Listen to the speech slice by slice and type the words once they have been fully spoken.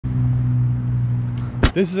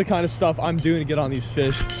This is the kind of stuff I'm doing to get on these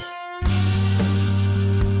fish.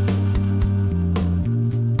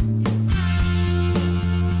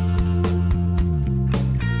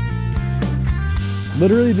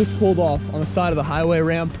 Literally just pulled off on the side of the highway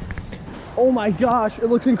ramp. Oh my gosh, it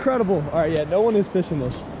looks incredible. All right, yeah, no one is fishing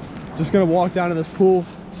this. Just gonna walk down to this pool,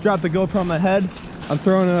 strap the GoPro on my head. I'm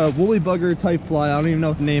throwing a woolly bugger type fly. I don't even know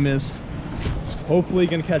what the name is. Hopefully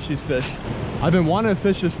gonna catch these fish. I've been wanting to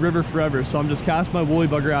fish this river forever, so I'm just casting my woolly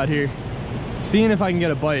bugger out here, seeing if I can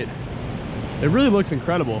get a bite. It really looks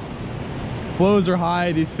incredible. Flows are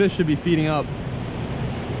high, these fish should be feeding up.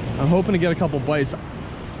 I'm hoping to get a couple bites.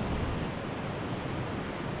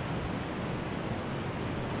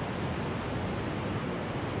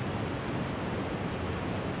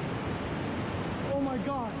 Oh my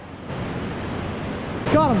God.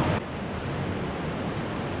 Got him.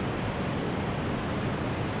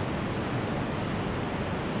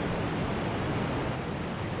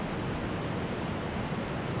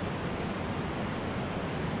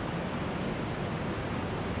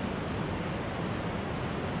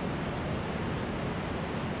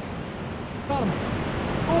 Got him.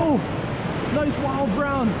 Oh, nice wild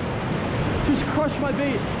brown. Just crushed my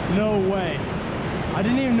bait. No way. I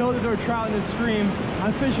didn't even know that there were trout in this stream.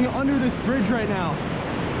 I'm fishing under this bridge right now.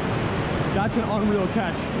 That's an unreal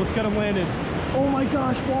catch. Let's get him landed. Oh my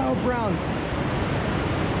gosh, wild brown.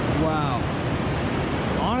 Wow.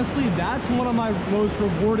 Honestly, that's one of my most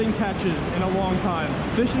rewarding catches in a long time.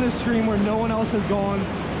 Fishing this stream where no one else has gone.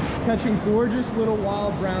 Catching gorgeous little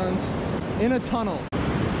wild browns in a tunnel.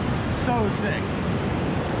 So sick.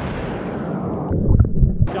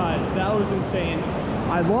 Guys, that was insane.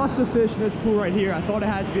 I lost a fish in this pool right here. I thought it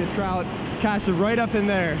had to be a trout. Cast it right up in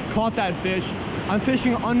there, caught that fish. I'm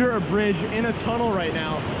fishing under a bridge in a tunnel right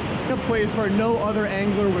now, in a place where no other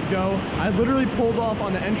angler would go. I literally pulled off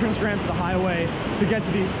on the entrance ramp to the highway to get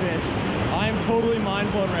to these fish. I am totally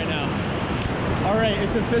mind blown right now. All right,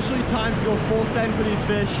 it's officially time to go full send for these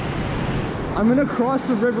fish. I'm gonna cross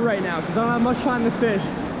the river right now because I don't have much time to fish.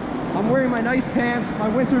 I'm wearing my nice pants, my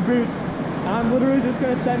winter boots, and I'm literally just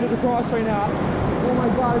gonna send it across right now. Oh my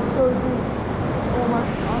God, it's so deep. Oh my,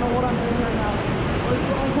 I don't know what I'm doing right now. Let's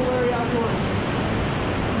go Uncle Larry outdoors.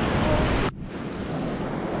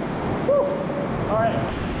 Woo. All right.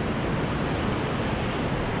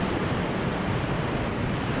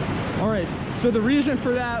 All right, so the reason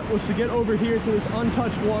for that was to get over here to this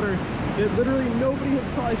untouched water that literally nobody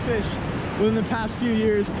has probably fished within the past few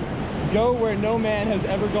years. Go where no man has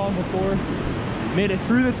ever gone before. Made it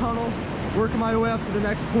through the tunnel, working my way up to the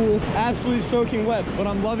next pool. Absolutely soaking wet, but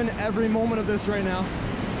I'm loving every moment of this right now.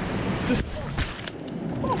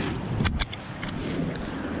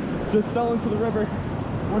 Just fell into the river.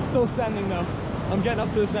 We're still sending though. I'm getting up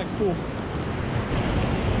to this next pool.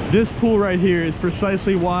 This pool right here is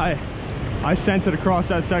precisely why I sent it across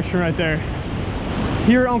that section right there.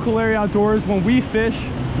 Here at Uncle Larry Outdoors, when we fish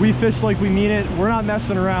like we mean it. We're not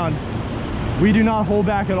messing around. We do not hold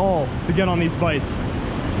back at all to get on these bites.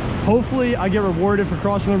 Hopefully I get rewarded for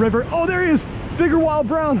crossing the river. Oh, there he is, bigger wild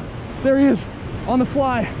brown. There he is, on the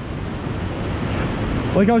fly.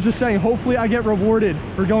 Like I was just saying, hopefully I get rewarded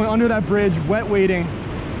for going under that bridge, wet wading.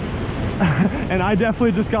 And I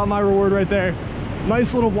definitely just got my reward right there.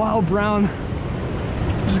 Nice little wild brown.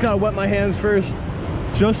 Just gotta wet my hands first.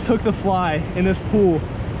 Just took the fly in this pool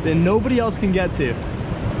that nobody else can get to.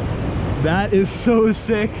 That is so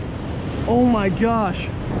sick. Oh my gosh.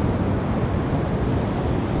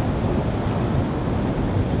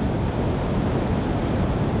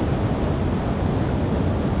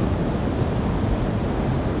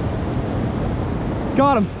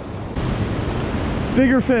 Got him.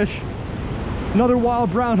 Bigger fish. Another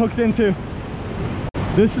wild brown hooked into.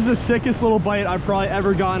 This is the sickest little bite I've probably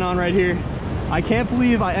ever gotten on right here. I can't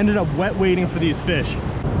believe I ended up wet wading for these fish.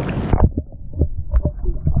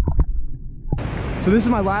 So this is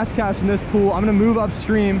my last cast in this pool. I'm gonna move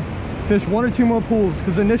upstream, fish 1 or 2 more pools,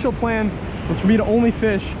 because the initial plan was for me to only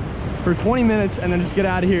fish for 20 minutes and then just get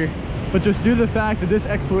out of here. But just due to the fact that this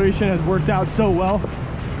exploration has worked out so well,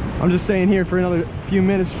 I'm just staying here for another few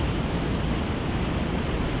minutes.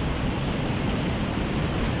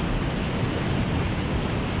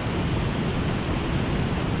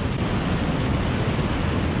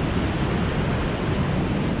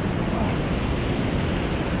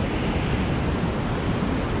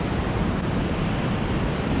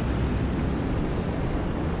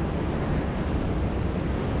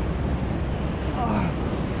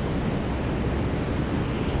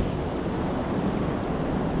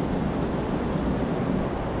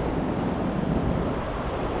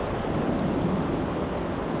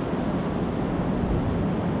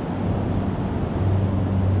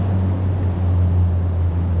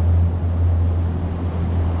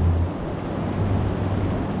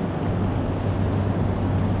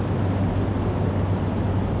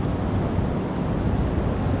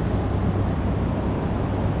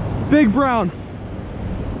 Big brown.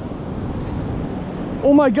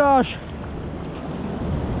 Oh my gosh.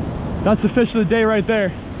 That's the fish of the day right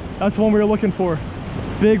there. That's the one we were looking for.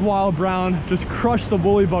 Big wild brown, just crushed the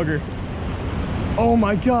woolly bugger. Oh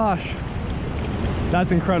my gosh.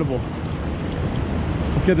 That's incredible.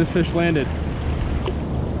 Let's get this fish landed.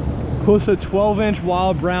 Close to 12-inch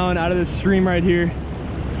wild brown out of this stream right here.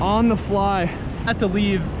 On the fly. I have to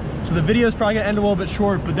leave, so the video is probably gonna end a little bit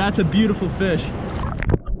short, but that's a beautiful fish.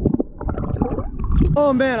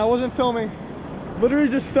 Oh man, I wasn't filming. Literally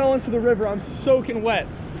just fell into the river. I'm soaking wet.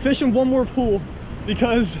 Fishing one more pool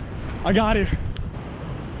because I got here.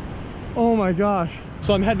 Oh my gosh.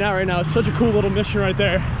 So I'm heading out right now. It's such a cool little mission right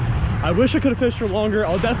there. I wish I could have fished for longer.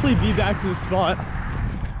 I'll definitely be back to the spot.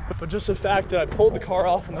 But just the fact that I pulled the car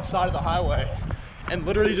off on the side of the highway and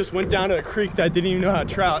literally just went down to a creek that I didn't even know how to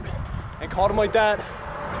trout and caught them like that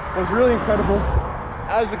was really incredible.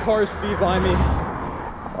 As the cars speed by me.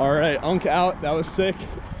 All right, Unk out. That was sick.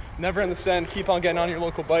 Never end the send. Keep on getting on your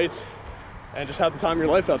local bites and just have the time of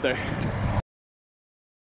your life out there.